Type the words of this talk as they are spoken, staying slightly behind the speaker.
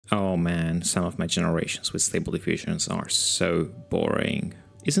Oh man, some of my generations with Stable Diffusions are so boring.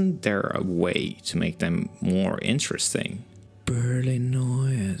 Isn't there a way to make them more interesting? Perlin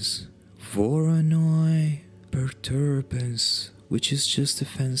noise, Voronoi, perturbance, which is just a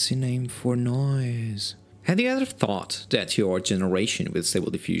fancy name for noise. Have you ever thought that your generation with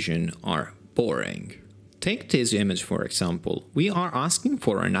Stable Diffusion are boring? Take this image for example. We are asking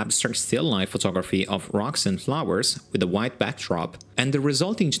for an abstract still life photography of rocks and flowers with a white backdrop, and the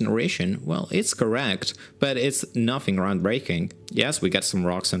resulting generation, well, it's correct, but it's nothing groundbreaking. Yes, we get some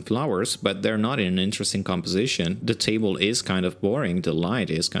rocks and flowers, but they're not in an interesting composition. The table is kind of boring, the light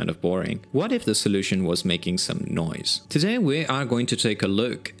is kind of boring. What if the solution was making some noise? Today we are going to take a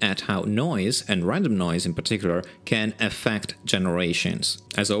look at how noise, and random noise in particular, can affect generations.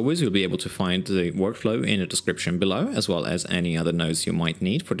 As always, you'll be able to find the workflow in the description below, as well as any other notes you might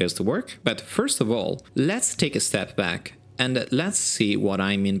need for this to work. But first of all, let's take a step back and let's see what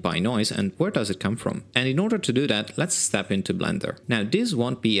I mean by noise and where does it come from. And in order to do that, let's step into Blender. Now, this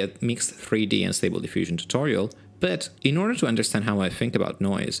won't be a mixed 3D and Stable Diffusion tutorial, but in order to understand how I think about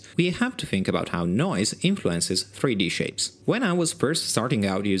noise, we have to think about how noise influences 3D shapes. When I was first starting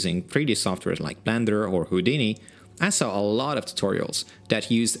out using 3D software like Blender or Houdini, I saw a lot of tutorials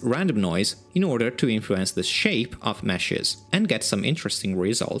that used random noise in order to influence the shape of meshes and get some interesting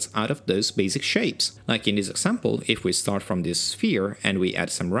results out of those basic shapes. Like in this example, if we start from this sphere and we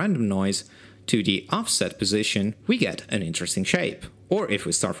add some random noise to the offset position, we get an interesting shape. Or if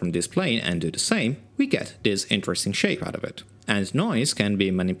we start from this plane and do the same, we get this interesting shape out of it. And noise can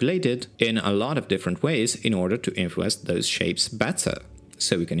be manipulated in a lot of different ways in order to influence those shapes better.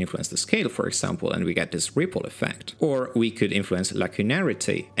 So we can influence the scale, for example, and we get this ripple effect. Or we could influence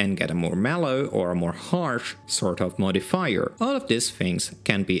lacunarity and get a more mellow or a more harsh sort of modifier. All of these things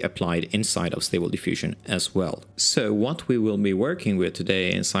can be applied inside of Stable Diffusion as well. So what we will be working with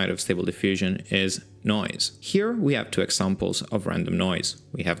today inside of Stable Diffusion is noise. Here we have two examples of random noise.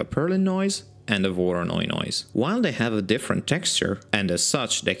 We have a Perlin noise and a Voronoi noise. While they have a different texture, and as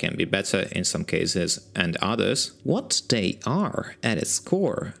such they can be better in some cases and others, what they are at its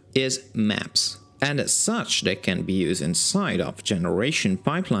core is maps. And as such, they can be used inside of generation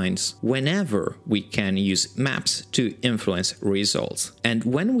pipelines whenever we can use maps to influence results. And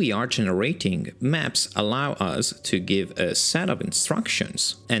when we are generating, maps allow us to give a set of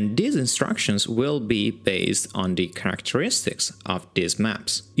instructions. And these instructions will be based on the characteristics of these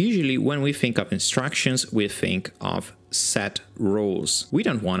maps. Usually, when we think of instructions, we think of set rules. We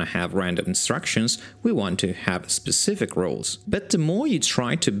don't want to have random instructions, we want to have specific rules. But the more you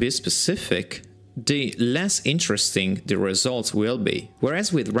try to be specific, the less interesting the results will be.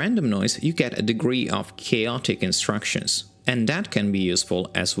 Whereas with random noise, you get a degree of chaotic instructions. And that can be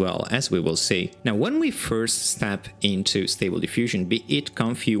useful as well, as we will see. Now, when we first step into Stable Diffusion, be it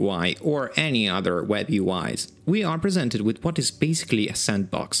comfyUI or any other web UIs, we are presented with what is basically a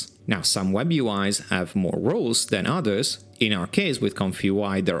sandbox. Now, some web UIs have more rules than others. In our case with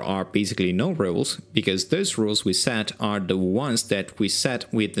comfyUI, there are basically no rules, because those rules we set are the ones that we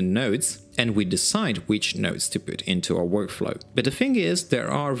set with the nodes, and we decide which nodes to put into our workflow. But the thing is,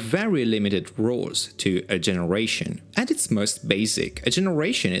 there are very limited rules to a generation. At its most basic, a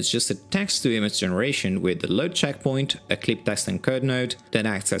generation is just a text-to-image generation with a load checkpoint, a clip text encode node that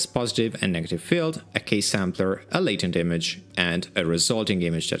acts as positive and negative field, a case sampler, a latent image, and a resulting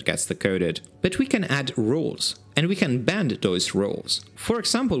image that gets decoded. But we can add rules, and we can bend those rules. For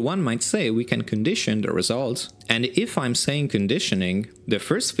example, one might say we can condition the result, and if I'm saying conditioning, the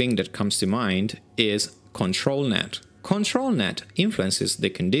first thing that comes to mind is ControlNet. ControlNet influences the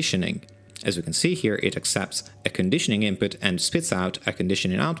conditioning. As we can see here, it accepts a conditioning input and spits out a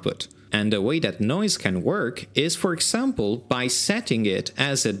conditioning output. And the way that noise can work is, for example, by setting it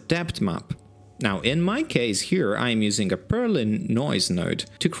as a depth map. Now, in my case here, I am using a Perlin noise node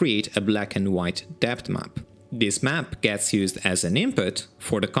to create a black and white depth map. This map gets used as an input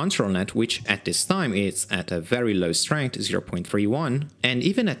for the ControlNet, which at this time is at a very low strength, 0.31, and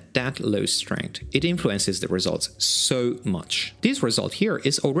even at that low strength, it influences the results so much. This result here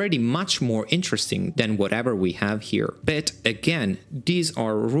is already much more interesting than whatever we have here. But again, these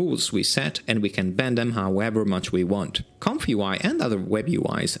are rules we set and we can bend them however much we want. comfyUI and other web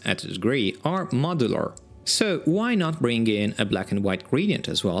UIs at a degree are modular. So why not bring in a black and white gradient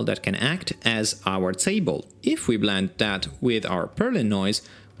as well that can act as our table? If we blend that with our Perlin noise,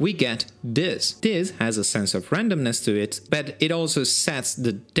 we get this. This has a sense of randomness to it, but it also sets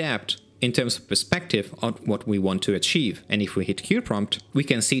the depth in terms of perspective on what we want to achieve. And if we hit QPrompt, we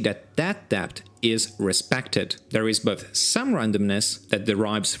can see that that depth is respected. There is both some randomness that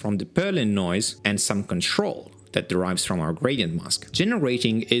derives from the Perlin noise and some control that derives from our gradient mask.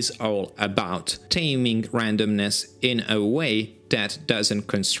 Generating is all about taming randomness in a way that doesn't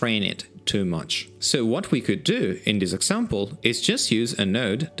constrain it too much. So what we could do in this example is just use a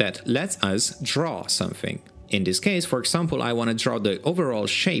node that lets us draw something. In this case, for example, I want to draw the overall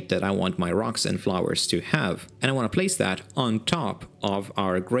shape that I want my rocks and flowers to have, and I want to place that on top of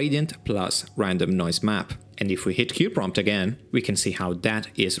our gradient plus random noise map. And if we hit QPrompt again, we can see how that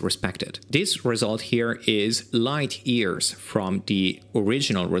is respected. This result here is light years from the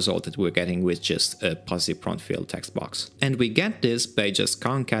original result that we're getting with just a positive prompt field text box. And we get this by just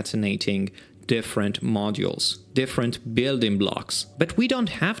concatenating different modules, different building blocks. But we don't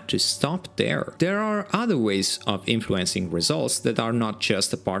have to stop there. There are other ways of influencing results that are not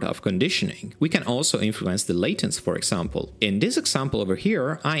just a part of conditioning. We can also influence the latents, for example. In this example over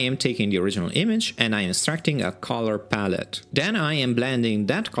here, I am taking the original image and I am extracting a color palette. Then I am blending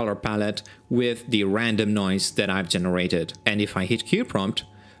that color palette with the random noise that I've generated. And if I hit QPrompt,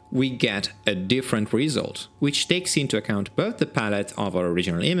 we get a different result, which takes into account both the palette of our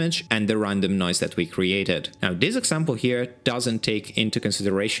original image and the random noise that we created. Now, this example here doesn't take into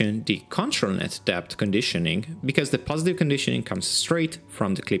consideration the ControlNet depth conditioning, because the positive conditioning comes straight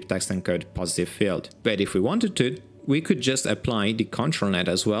from the clip text encode positive field. But if we wanted to, we could just apply the ControlNet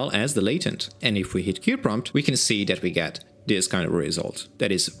as well as the latent. And if we hit QPrompt, we can see that we get this kind of result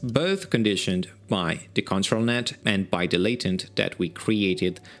that is both conditioned by the ControlNet and by the latent that we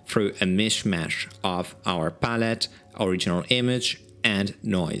created through a mishmash of our palette, original image, and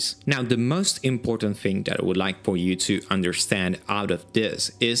noise. Now, the most important thing that I would like for you to understand out of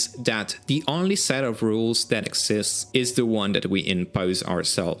this is that the only set of rules that exists is the one that we impose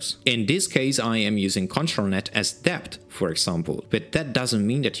ourselves. In this case, I am using ControlNet as depth, for example, but that doesn't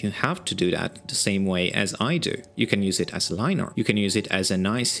mean that you have to do that the same way as I do. You can use it as a liner, you can use it as an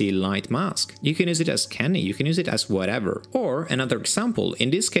icy light mask, you can use it as candy, you can use it as whatever. Or another example,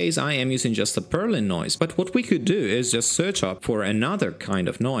 in this case I am using just a Perlin noise, but what we could do is just search up for another kind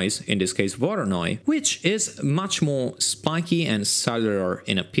of noise, in this case Voronoi, which is much more spiky and cellular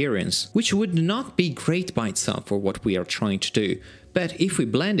in appearance, which would not be great by itself for what we are trying to do. But if we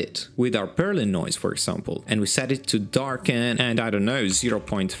blend it with our Perlin noise, for example, and we set it to darken and I don't know,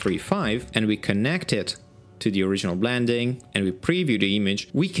 0.35, and we connect it to the original blending and we preview the image,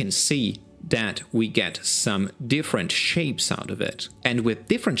 we can see that we get some different shapes out of it. And with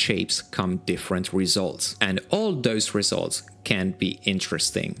different shapes come different results. And all those results can be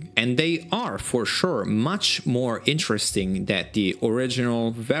interesting. And they are for sure much more interesting than the original,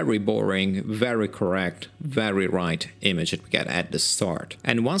 very boring, very correct, very right image that we get at the start.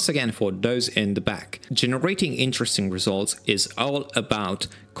 And once again, for those in the back, generating interesting results is all about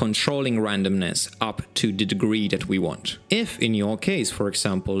controlling randomness up to the degree that we want. If in your case, for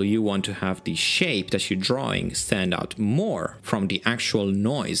example, you want to have the shape that you're drawing stand out more from the actual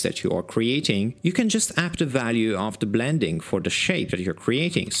noise that you are creating, you can just up the value of the blending for the shape that you're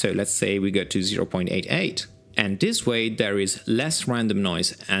creating. So let's say we go to 0.88. And this way there is less random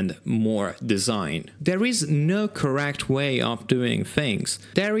noise and more design. There is no correct way of doing things.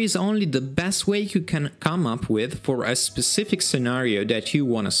 There is only the best way you can come up with for a specific scenario that you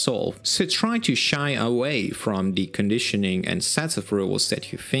want to solve. So try to shy away from the conditioning and sets of rules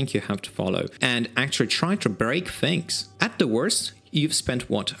that you think you have to follow and actually try to break things. At the worst, you've spent,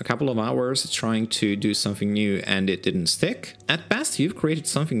 what, a couple of hours trying to do something new and it didn't stick? At best, you've created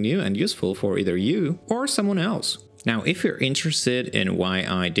something new and useful for either you or someone else. Now, if you're interested in why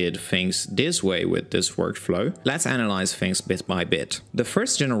I did things this way with this workflow, let's analyze things bit by bit. The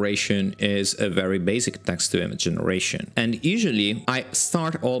first generation is a very basic text-to-image generation, and usually I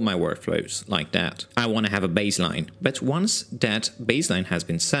start all my workflows like that. I want to have a baseline, but once that baseline has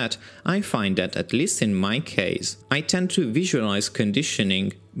been set, I find that, at least in my case, I tend to visualize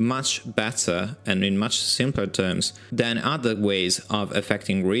conditioning much better and in much simpler terms than other ways of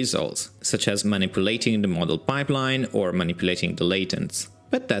affecting results, such as manipulating the model pipeline or manipulating the latents.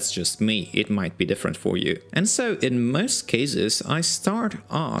 But that's just me, it might be different for you. And so in most cases, I start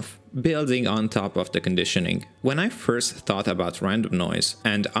off building on top of the conditioning. When I first thought about random noise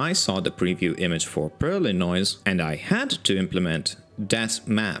and I saw the preview image for Perlin noise and I had to implement that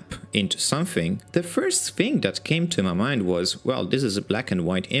map into something, the first thing that came to my mind was, well, this is a black and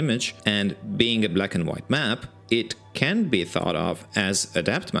white image, and being a black and white map, it can be thought of as a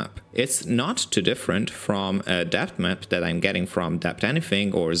depth map. It's not too different from a depth map that I'm getting from Depth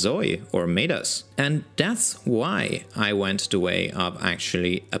Anything or Zoe or Midas. And that's why I went the way of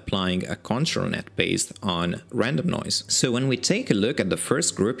actually applying a ControlNet based on random noise. So when we take a look at the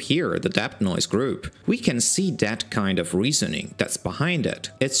first group here, the depth noise group, we can see that kind of reasoning that's behind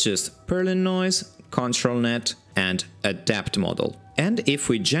it. It's just Perlin noise, ControlNet, and a depth model. And if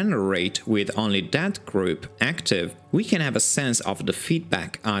we generate with only that group active, we can have a sense of the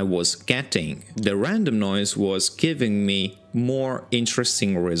feedback I was getting. The random noise was giving me more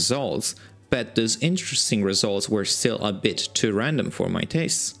interesting results, but those interesting results were still a bit too random for my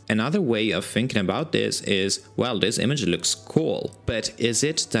tastes. Another way of thinking about this is, well, this image looks cool, but is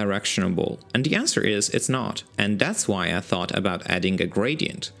it directionable? And the answer is it's not. And that's why I thought about adding a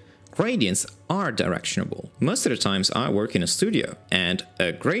gradient. Gradients are directionable. Most of the times I work in a studio, and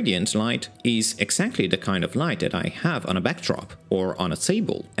a gradient light is exactly the kind of light that I have on a backdrop or on a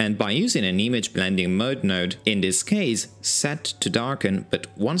table. And by using an image blending mode node, in this case set to darken, but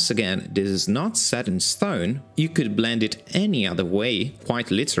once again this is not set in stone, you could blend it any other way, quite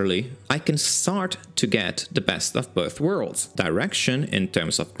literally, I can start to get the best of both worlds. Direction in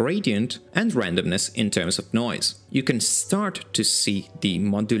terms of gradient and randomness in terms of noise. You can start to see the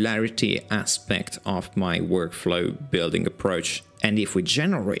modularity aspect of my workflow building approach. And if we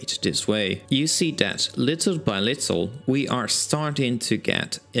generate this way, you see that little by little, we are starting to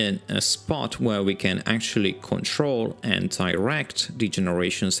get in a spot where we can actually control and direct the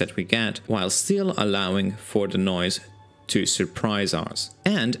generations that we get, while still allowing for the noise to surprise us.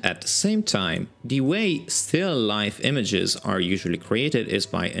 And at the same time, the way still life images are usually created is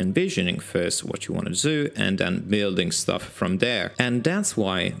by envisioning first what you want to do and then building stuff from there. And that's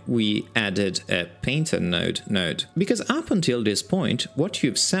why we added a painter node. Because up until this point, what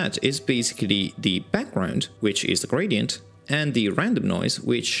you've set is basically the background, which is the gradient, and the random noise,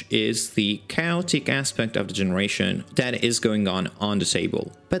 which is the chaotic aspect of the generation that is going on the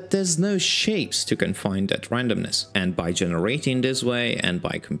table. But there's no shapes to confine that randomness. And by generating this way and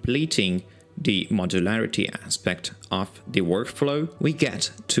by completing the modularity aspect of the workflow, we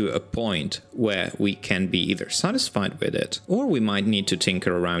get to a point where we can be either satisfied with it, or we might need to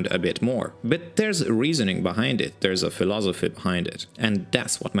tinker around a bit more. But there's a reasoning behind it, there's a philosophy behind it, and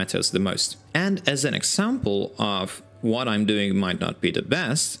that's what matters the most. And as an example of what I'm doing might not be the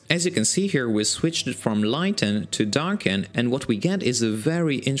best, as you can see here, we switched it from lighten to darken, and what we get is a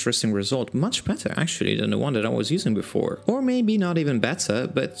very interesting result, much better actually than the one that I was using before. Or maybe not even better,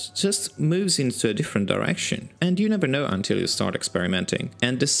 but just moves into a different direction. And you never know until you start experimenting.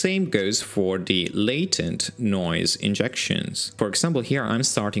 And the same goes for the latent noise injections. For example, here I'm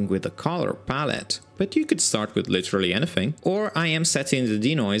starting with a color palette, but you could start with literally anything. Or I am setting the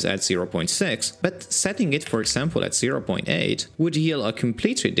denoise at 0.6, but setting it, for example, at 0.8 would yield a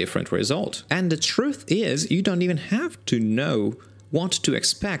completely different result. And the truth is, you don't even have to know what to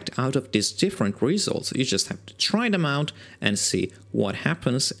expect out of these different results. You just have to try them out and see what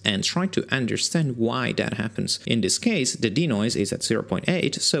happens and try to understand why that happens. In this case, the denoise is at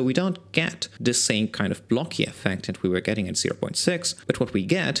 0.8, so we don't get the same kind of blocky effect that we were getting at 0.6, but what we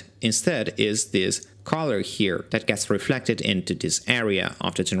get instead is this color here that gets reflected into this area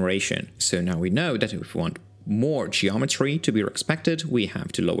of the generation. So now we know that if we want more geometry to be respected, we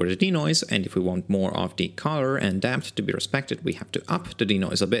have to lower the denoise, and if we want more of the color and depth to be respected, we have to up the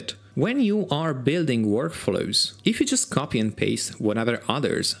denoise a bit. When you are building workflows, if you just copy and paste whatever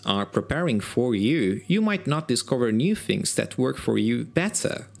others are preparing for you, you might not discover new things that work for you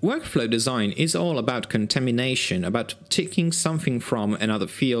better. Workflow design is all about contamination, about taking something from another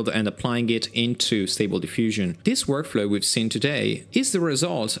field and applying it into Stable Diffusion. This workflow we've seen today is the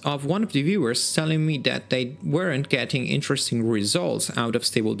result of one of the viewers telling me that they weren't getting interesting results out of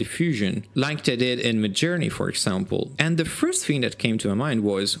Stable Diffusion, like they did in MidJourney, for example. And the first thing that came to my mind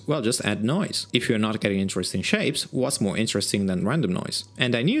was, well, just add noise. If you're not getting interesting shapes, what's more interesting than random noise?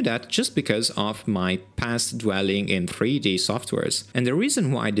 And I knew that just because of my past dwelling in 3D softwares. And the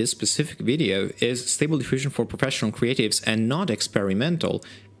reason why this specific video is Stable Diffusion for professional creatives and not experimental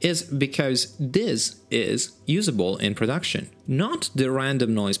is because this is usable in production, not the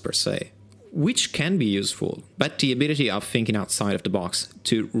random noise per se, which can be useful, but the ability of thinking outside of the box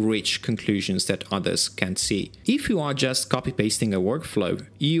to reach conclusions that others can't see. If you are just copy-pasting a workflow,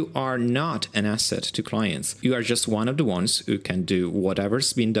 you are not an asset to clients. You are just one of the ones who can do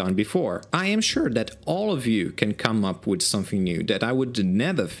whatever's been done before. I am sure that all of you can come up with something new that I would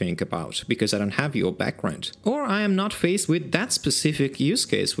never think about because I don't have your background. Or I am not faced with that specific use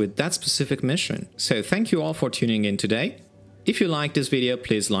case, with that specific mission. So thank you all for tuning in today. If you like this video,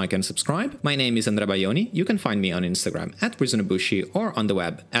 please like and subscribe. My name is Andrea Baioni. You can find me on Instagram at risunobushi or on the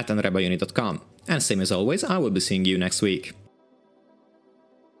web at andreabaioni.com. And same as always, I will be seeing you next week.